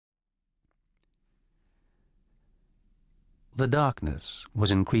The darkness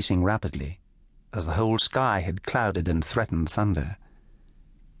was increasing rapidly, as the whole sky had clouded and threatened thunder.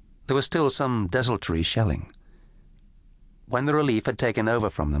 There was still some desultory shelling. When the relief had taken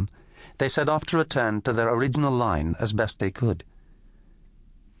over from them, they set off to return to their original line as best they could.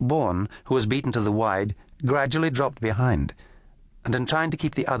 Bourne, who was beaten to the wide, gradually dropped behind, and in trying to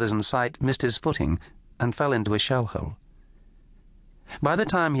keep the others in sight missed his footing and fell into a shell hole. By the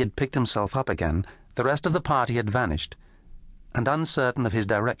time he had picked himself up again, the rest of the party had vanished, and uncertain of his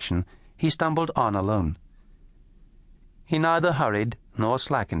direction, he stumbled on alone. He neither hurried nor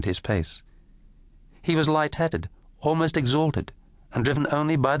slackened his pace. He was light-headed, almost exalted, and driven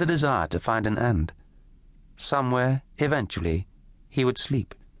only by the desire to find an end. Somewhere, eventually, he would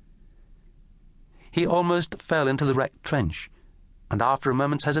sleep. He almost fell into the wrecked trench, and after a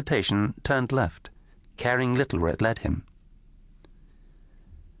moment's hesitation turned left, caring little where it led him.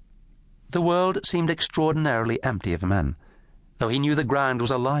 The world seemed extraordinarily empty of men, though he knew the ground was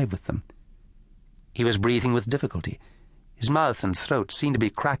alive with them. He was breathing with difficulty. His mouth and throat seemed to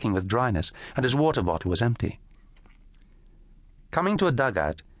be cracking with dryness, and his water bottle was empty. Coming to a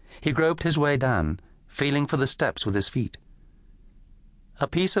dugout, he groped his way down, feeling for the steps with his feet. A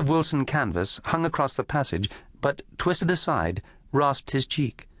piece of Wilson canvas hung across the passage, but, twisted aside, rasped his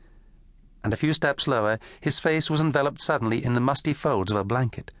cheek, and a few steps lower his face was enveloped suddenly in the musty folds of a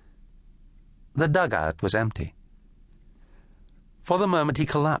blanket. The dugout was empty. For the moment he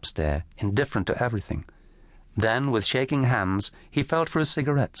collapsed there, indifferent to everything. Then, with shaking hands, he felt for his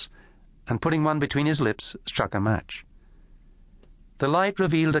cigarettes, and putting one between his lips, struck a match. The light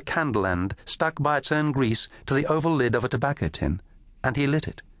revealed a candle end stuck by its own grease to the oval lid of a tobacco tin, and he lit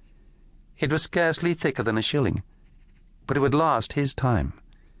it. It was scarcely thicker than a shilling, but it would last his time.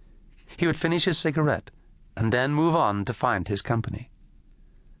 He would finish his cigarette, and then move on to find his company.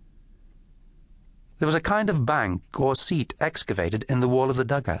 There was a kind of bank or seat excavated in the wall of the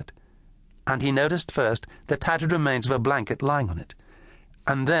dugout, and he noticed first the tattered remains of a blanket lying on it,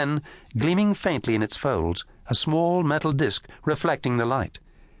 and then, gleaming faintly in its folds, a small metal disc reflecting the light.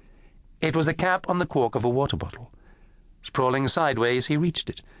 It was the cap on the cork of a water bottle. Sprawling sideways, he reached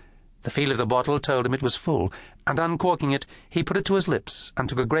it. The feel of the bottle told him it was full, and uncorking it, he put it to his lips and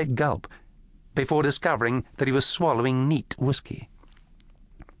took a great gulp, before discovering that he was swallowing neat whiskey.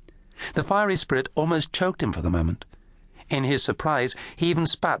 The fiery spirit almost choked him for the moment. In his surprise, he even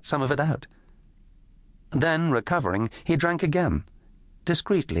spat some of it out. Then, recovering, he drank again,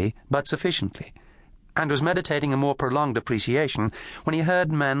 discreetly but sufficiently, and was meditating a more prolonged appreciation when he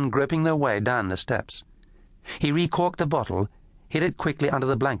heard men groping their way down the steps. He recorked the bottle, hid it quickly under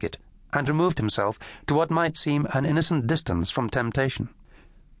the blanket, and removed himself to what might seem an innocent distance from temptation.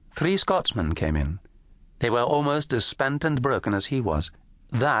 3 Scotsmen came in. They were almost as spent and broken as he was.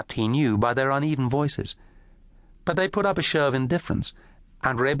 That he knew by their uneven voices. But they put up a show of indifference,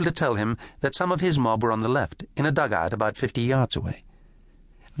 and were able to tell him that some of his mob were on the left, in a dugout about 50 yards away.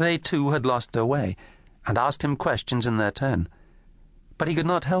 They, too, had lost their way, and asked him questions in their turn. But he could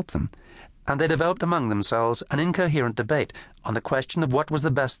not help them, and they developed among themselves an incoherent debate on the question of what was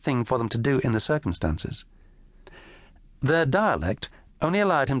the best thing for them to do in the circumstances. Their dialect only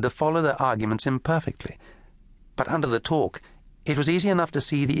allowed him to follow their arguments imperfectly, but under the talk it was easy enough to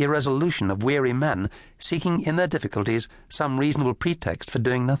see the irresolution of weary men seeking in their difficulties some reasonable pretext for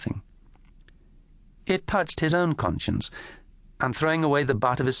doing nothing. It touched his own conscience, and throwing away the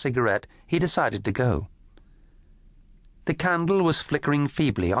butt of his cigarette, he decided to go. The candle was flickering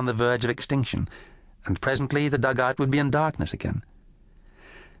feebly on the verge of extinction, and presently the dugout would be in darkness again.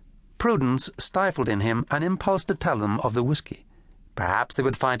 Prudence stifled in him an impulse to tell them of the whiskey. Perhaps they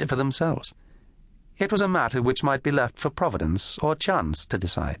would find it for themselves. It was a matter which might be left for Providence or chance to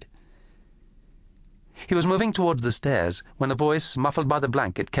decide. He was moving towards the stairs when a voice, muffled by the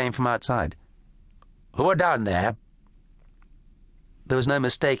blanket, came from outside. "Who are down there?" There was no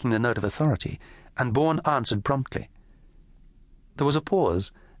mistaking the note of authority, and Bourne answered promptly. There was a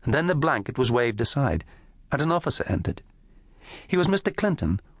pause, and then the blanket was waved aside, and an officer entered. He was Mr.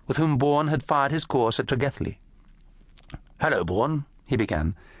 Clinton, with whom Bourne had fired his course at Tregethley. "Hello, Bourne," he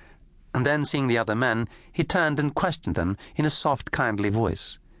began, and then, seeing the other men, he turned and questioned them in a soft, kindly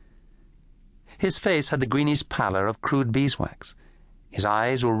voice. His face had the greenish pallor of crude beeswax. His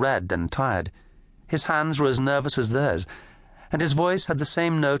eyes were red and tired. His hands were as nervous as theirs, and his voice had the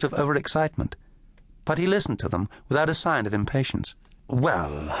same note of over-excitement. But he listened to them without a sign of impatience.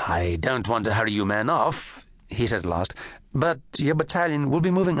 "Well, I don't want to hurry you men off," he said at last, "but your battalion will be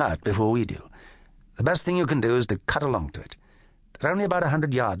moving out before we do. The best thing you can do is to cut along to it. They're only about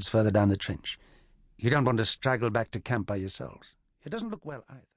 100 yards further down the trench. You don't want to straggle back to camp by yourselves. It doesn't look well either."